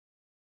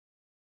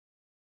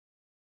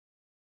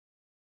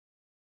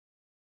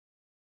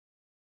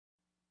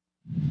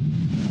Well,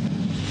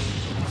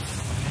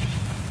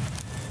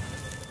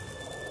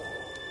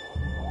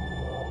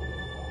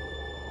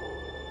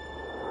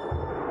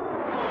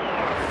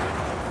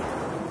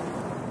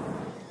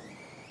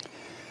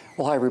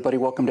 hi, everybody.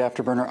 Welcome to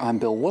Afterburner. I'm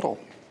Bill Whittle.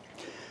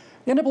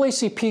 The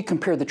NAACP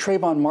compared the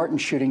Trayvon Martin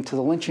shooting to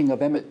the lynching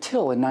of Emmett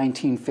Till in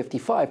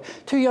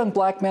 1955, two young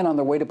black men on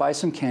their way to buy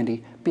some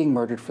candy being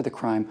murdered for the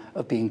crime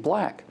of being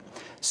black.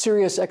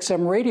 Sirius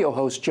XM radio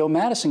host Joe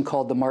Madison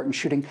called the Martin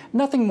shooting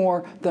nothing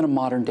more than a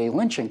modern-day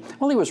lynching.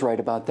 Well, he was right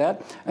about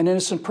that. An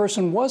innocent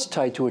person was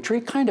tied to a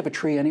tree, kind of a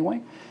tree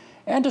anyway,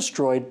 and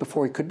destroyed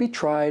before he could be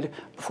tried,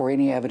 before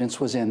any evidence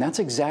was in. That's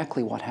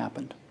exactly what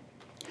happened.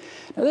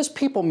 Now, this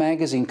People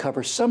magazine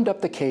cover summed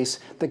up the case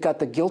that got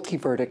the guilty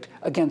verdict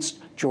against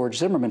George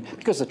Zimmerman.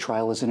 Because the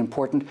trial isn't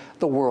important,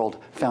 the world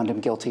found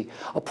him guilty.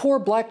 A poor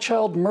black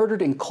child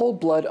murdered in cold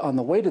blood on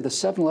the way to the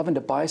 7-Eleven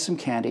to buy some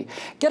candy.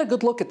 Get a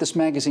good look at this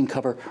magazine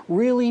cover.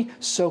 Really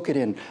soak it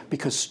in,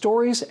 because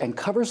stories and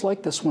covers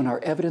like this one are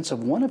evidence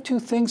of one of two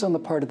things on the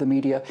part of the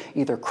media,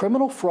 either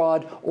criminal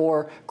fraud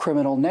or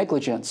criminal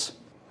negligence.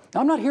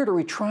 Now, I'm not here to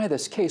retry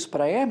this case,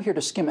 but I am here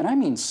to skim, and I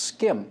mean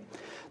skim,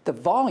 the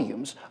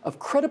volumes of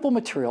credible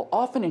material,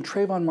 often in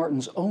Trayvon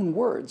Martin's own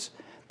words,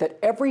 that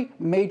every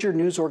major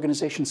news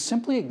organization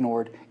simply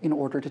ignored in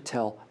order to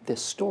tell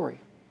this story.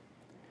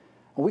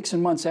 Weeks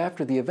and months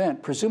after the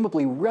event,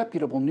 presumably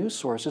reputable news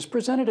sources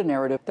presented a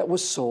narrative that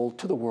was sold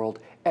to the world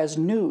as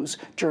news,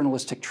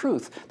 journalistic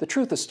truth. The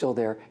truth is still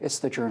there. It's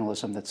the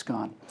journalism that's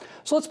gone.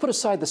 So let's put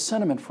aside the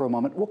sentiment for a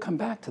moment. We'll come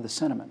back to the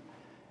sentiment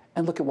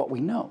and look at what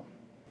we know.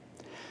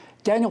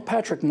 Daniel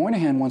Patrick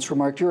Moynihan once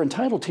remarked, "You're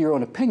entitled to your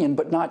own opinion,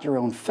 but not your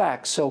own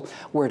facts." So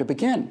where to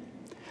begin?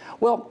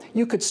 Well,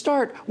 you could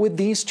start with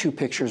these two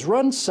pictures,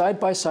 run side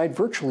by side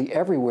virtually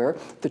everywhere,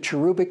 the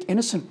cherubic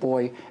innocent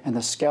boy and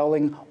the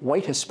scowling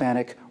white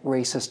Hispanic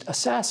racist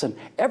assassin,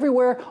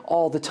 everywhere,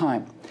 all the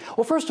time.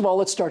 Well, first of all,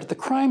 let's start at the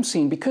crime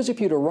scene, because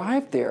if you'd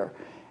arrived there,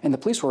 and the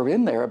police were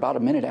in there about a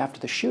minute after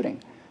the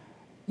shooting,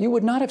 you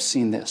would not have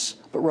seen this,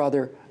 but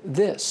rather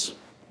this.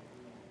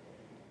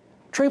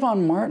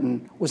 Trayvon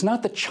Martin was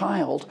not the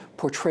child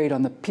portrayed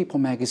on the People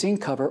magazine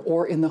cover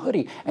or in the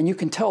hoodie, and you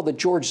can tell that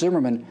George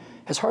Zimmerman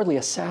has hardly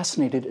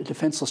assassinated a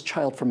defenseless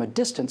child from a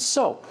distance.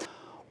 So,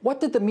 what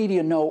did the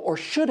media know or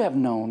should have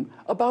known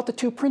about the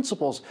two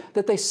principles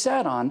that they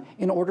sat on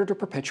in order to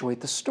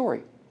perpetuate the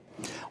story?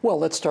 Well,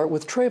 let's start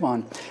with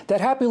Trayvon.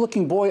 That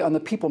happy-looking boy on the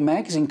People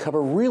magazine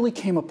cover really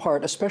came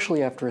apart,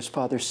 especially after his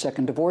father's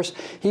second divorce.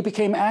 He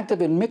became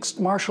active in mixed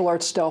martial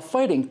arts style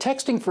fighting,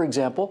 texting, for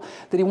example,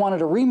 that he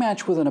wanted a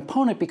rematch with an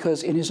opponent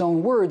because, in his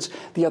own words,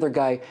 the other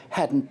guy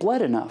hadn't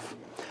bled enough.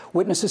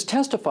 Witnesses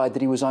testified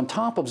that he was on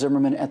top of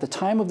Zimmerman at the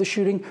time of the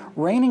shooting,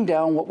 raining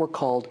down what were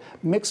called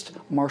mixed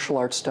martial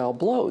arts style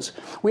blows.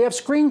 We have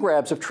screen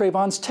grabs of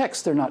Trayvon's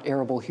texts, they're not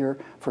airable here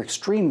for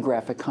extreme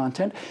graphic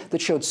content,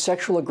 that showed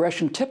sexual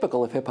aggression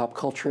typical of hip-hop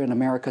culture in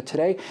America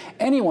today.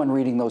 Anyone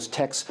reading those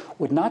texts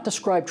would not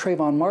describe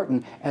Trayvon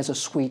Martin as a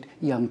sweet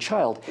young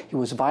child. He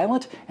was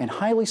violent and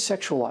highly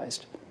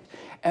sexualized.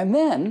 And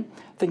then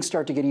things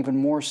start to get even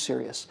more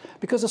serious,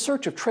 because a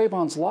search of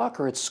Trayvon's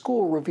locker at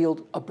school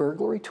revealed a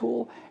burglary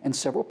tool and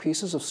several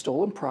pieces of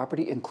stolen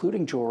property,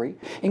 including jewelry.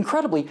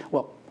 Incredibly,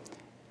 well,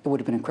 it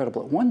would have been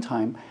incredible at one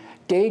time,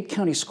 Dade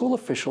County school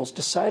officials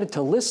decided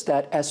to list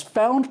that as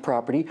found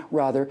property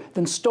rather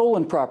than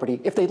stolen property.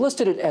 If they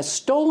listed it as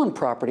stolen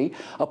property,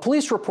 a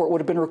police report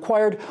would have been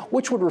required,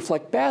 which would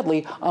reflect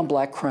badly on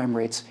black crime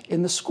rates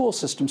in the school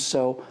system,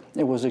 so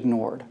it was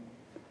ignored.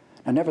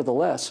 Now,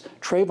 nevertheless,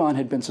 Trayvon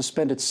had been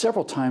suspended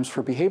several times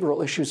for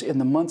behavioral issues in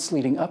the months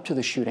leading up to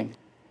the shooting.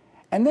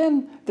 And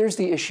then there's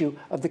the issue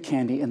of the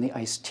candy and the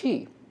iced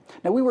tea.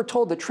 Now, we were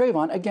told that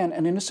Trayvon, again,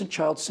 an innocent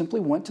child, simply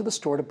went to the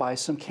store to buy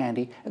some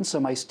candy and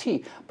some iced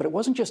tea. But it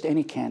wasn't just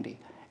any candy,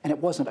 and it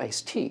wasn't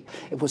iced tea.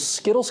 It was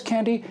Skittles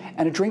candy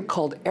and a drink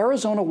called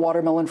Arizona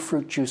Watermelon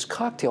Fruit Juice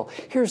Cocktail.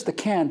 Here's the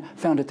can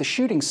found at the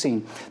shooting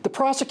scene. The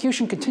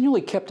prosecution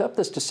continually kept up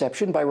this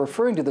deception by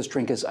referring to this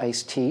drink as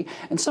iced tea,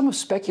 and some have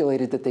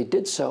speculated that they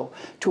did so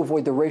to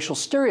avoid the racial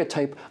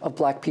stereotype of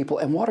black people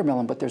and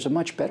watermelon, but there's a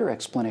much better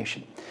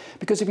explanation.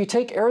 Because if you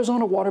take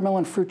Arizona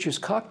Watermelon Fruit Juice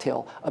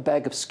Cocktail, a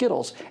bag of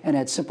Skittles, and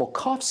add simple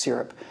cough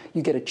syrup,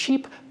 you get a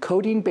cheap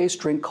codeine-based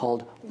drink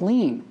called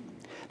lean.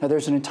 Now,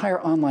 there's an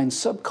entire online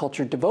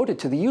subculture devoted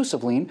to the use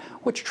of lean,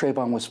 which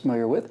Trayvon was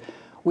familiar with.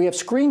 We have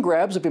screen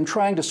grabs of him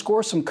trying to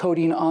score some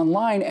codeine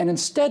online and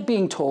instead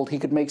being told he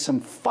could make some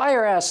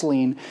fire-ass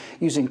lean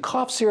using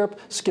cough syrup,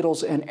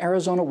 Skittles, and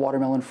Arizona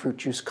Watermelon Fruit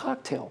Juice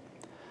Cocktail.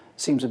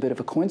 Seems a bit of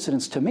a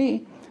coincidence to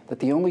me that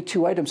the only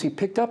two items he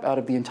picked up out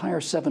of the entire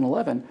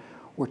 7-Eleven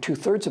were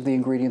 2/3 of the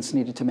ingredients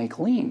needed to make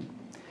lean.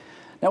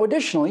 Now,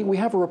 additionally, we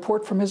have a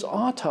report from his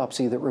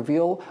autopsy that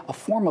reveal a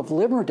form of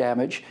liver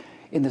damage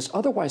in this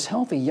otherwise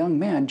healthy young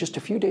man just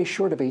a few days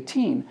short of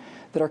 18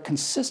 that are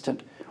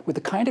consistent with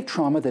the kind of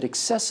trauma that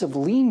excessive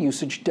lean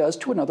usage does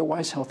to an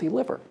otherwise healthy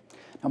liver.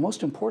 Now,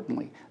 most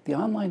importantly, the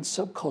online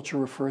subculture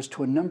refers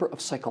to a number of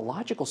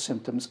psychological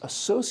symptoms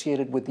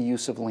associated with the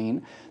use of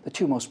lean, the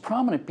two most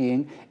prominent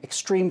being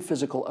extreme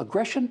physical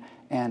aggression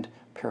and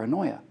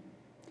paranoia.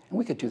 And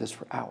we could do this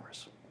for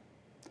hours.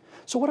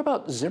 So what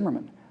about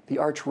Zimmerman, the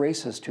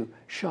arch-racist who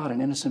shot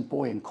an innocent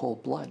boy in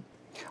cold blood?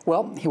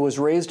 Well, he was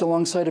raised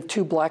alongside of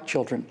two black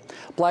children.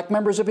 Black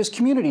members of his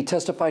community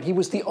testified he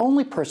was the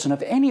only person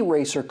of any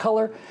race or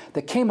color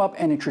that came up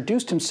and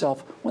introduced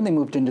himself when they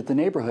moved into the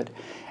neighborhood.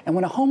 And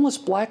when a homeless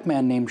black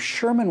man named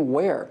Sherman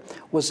Ware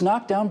was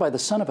knocked down by the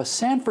son of a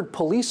Sanford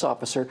police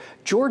officer,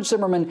 George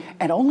Zimmerman,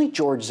 and only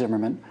George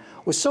Zimmerman,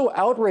 was so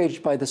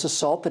outraged by this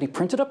assault that he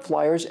printed up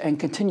flyers and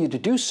continued to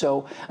do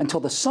so until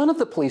the son of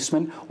the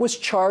policeman was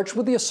charged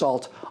with the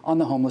assault on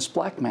the homeless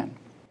black man.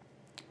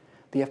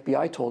 The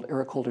FBI told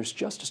Eric Holder's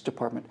Justice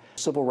Department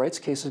civil rights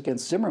cases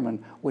against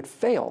Zimmerman would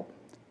fail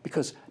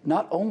because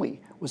not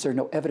only was there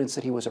no evidence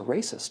that he was a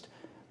racist,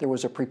 there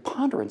was a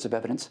preponderance of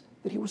evidence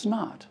that he was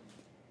not.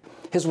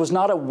 His was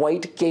not a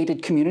white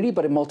gated community,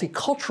 but a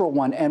multicultural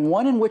one, and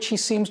one in which he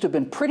seems to have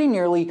been pretty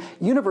nearly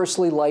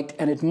universally liked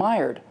and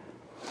admired.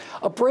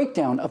 A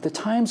breakdown of the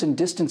times and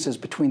distances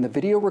between the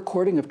video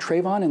recording of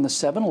Trayvon in the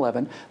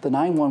 7-Eleven, the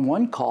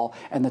 911 call,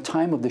 and the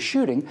time of the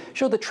shooting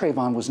showed that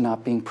Trayvon was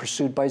not being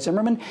pursued by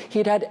Zimmerman. He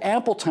had had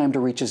ample time to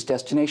reach his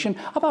destination,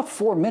 about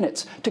 4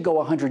 minutes to go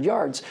 100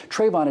 yards.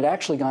 Trayvon had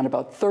actually gone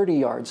about 30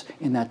 yards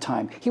in that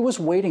time. He was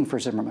waiting for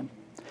Zimmerman.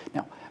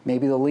 Now,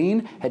 maybe the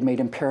lean had made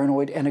him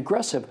paranoid and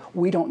aggressive.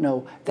 We don't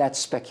know. That's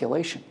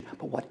speculation.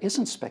 But what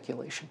isn't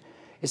speculation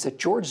is that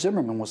George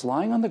Zimmerman was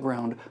lying on the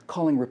ground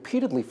calling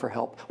repeatedly for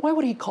help. Why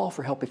would he call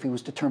for help if he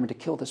was determined to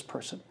kill this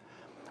person?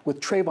 With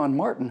Trayvon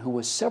Martin, who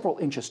was several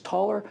inches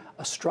taller,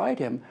 astride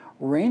him,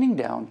 raining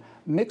down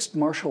mixed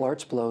martial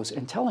arts blows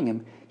and telling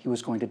him he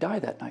was going to die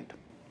that night.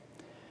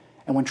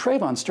 And when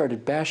Trayvon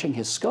started bashing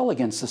his skull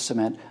against the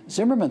cement,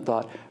 Zimmerman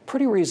thought,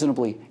 pretty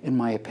reasonably, in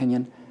my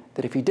opinion,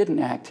 that if he didn't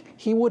act,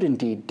 he would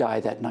indeed die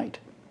that night.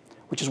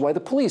 Which is why the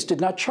police did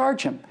not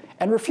charge him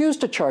and refused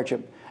to charge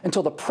him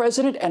until the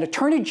President and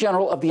Attorney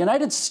General of the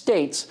United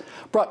States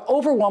brought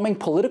overwhelming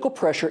political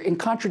pressure in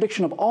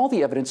contradiction of all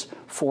the evidence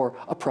for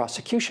a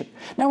prosecution.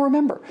 Now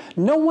remember,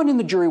 no one in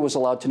the jury was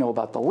allowed to know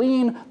about the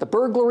lien, the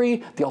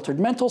burglary, the altered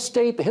mental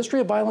state, the history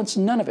of violence,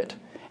 none of it.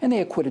 And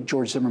they acquitted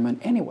George Zimmerman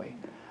anyway.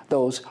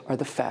 Those are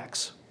the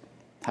facts.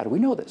 How do we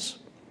know this?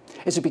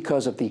 Is it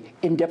because of the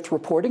in-depth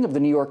reporting of the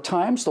New York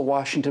Times, the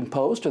Washington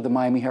Post, or the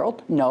Miami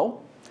Herald?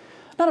 No.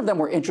 None of them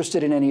were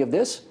interested in any of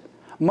this.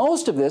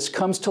 Most of this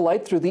comes to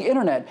light through the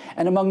internet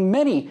and among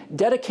many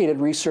dedicated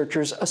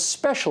researchers,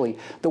 especially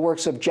the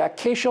works of Jack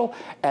Cashel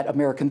at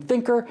American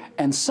Thinker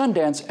and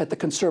Sundance at the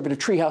Conservative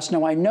Treehouse.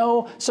 Now, I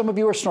know some of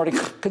you are snorting,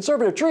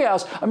 Conservative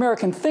Treehouse,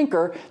 American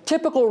Thinker,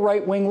 typical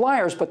right-wing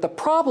liars, but the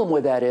problem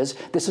with that is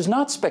this is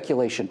not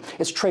speculation.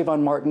 It's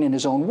Trayvon Martin in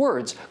his own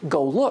words.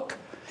 Go look.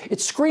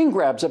 It's screen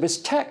grabs of his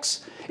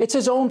texts. It's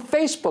his own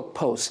Facebook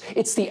posts.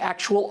 It's the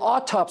actual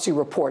autopsy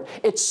report.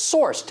 It's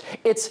sourced.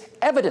 It's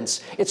evidence.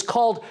 It's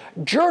called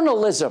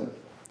journalism.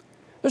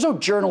 There's no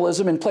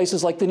journalism in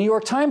places like the New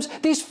York Times.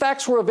 These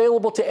facts were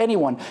available to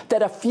anyone.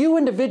 That a few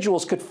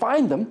individuals could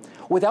find them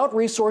without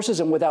resources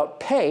and without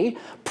pay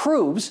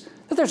proves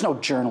that there's no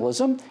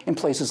journalism in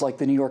places like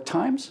the New York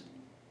Times.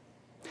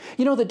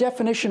 You know, the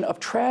definition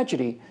of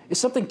tragedy is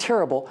something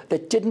terrible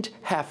that didn't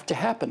have to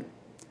happen.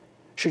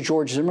 Should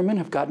George Zimmerman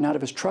have gotten out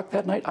of his truck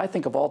that night? I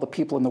think of all the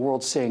people in the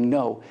world saying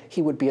no,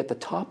 he would be at the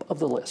top of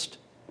the list.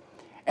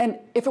 And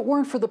if it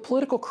weren't for the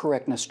political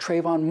correctness,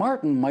 Trayvon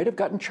Martin might have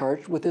gotten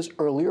charged with his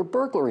earlier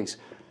burglaries.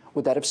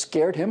 Would that have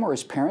scared him or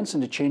his parents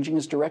into changing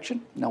his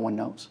direction? No one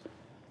knows.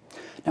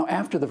 Now,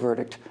 after the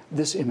verdict,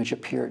 this image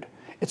appeared.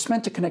 It's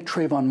meant to connect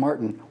Trayvon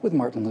Martin with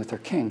Martin Luther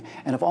King.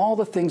 And of all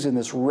the things in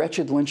this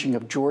wretched lynching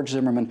of George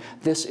Zimmerman,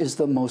 this is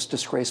the most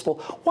disgraceful.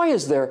 Why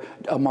is there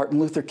a Martin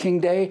Luther King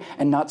Day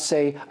and not,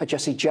 say, a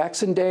Jesse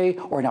Jackson Day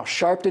or an Al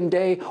Sharpton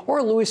Day or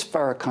a Louis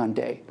Farrakhan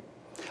Day?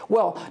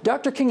 Well,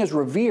 Dr. King is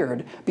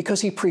revered because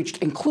he preached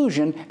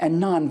inclusion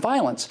and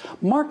nonviolence.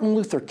 Martin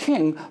Luther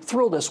King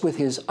thrilled us with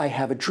his I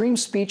Have a Dream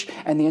speech,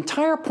 and the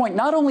entire point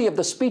not only of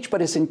the speech but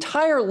his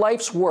entire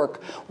life's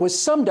work was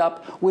summed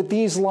up with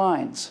these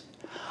lines.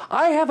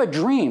 I have a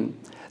dream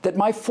that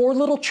my 4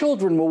 little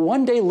children will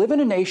one day live in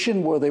a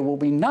nation where they will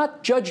be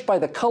not judged by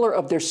the color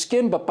of their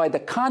skin, but by the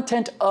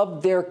content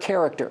of their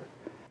character.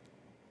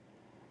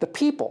 The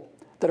people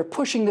that are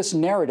pushing this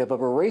narrative of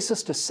a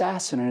racist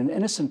assassin and an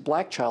innocent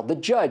black child, the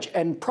judge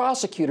and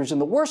prosecutors in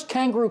the worst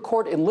kangaroo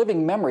court in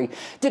living memory,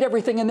 did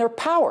everything in their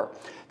power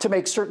to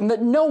make certain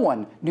that no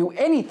one knew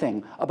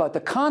anything about the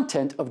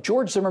content of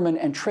George Zimmerman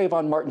and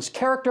Trayvon Martin's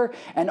character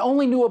and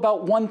only knew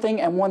about one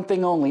thing and one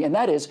thing only, and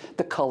that is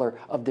the color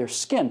of their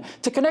skin.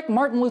 To connect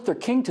Martin Luther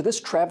King to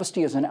this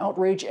travesty is an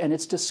outrage, and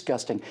it's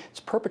disgusting. It's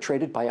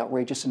perpetrated by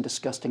outrageous and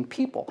disgusting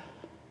people.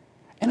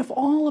 And if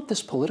all of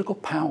this political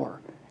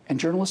power and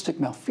journalistic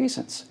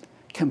malfeasance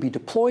can be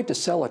deployed to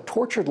sell a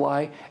tortured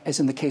lie, as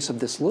in the case of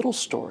this little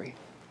story,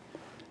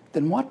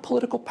 then what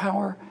political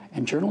power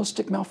and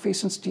journalistic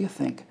malfeasance do you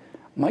think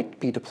might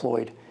be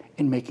deployed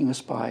in making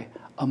us buy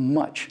a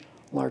much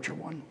larger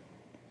one.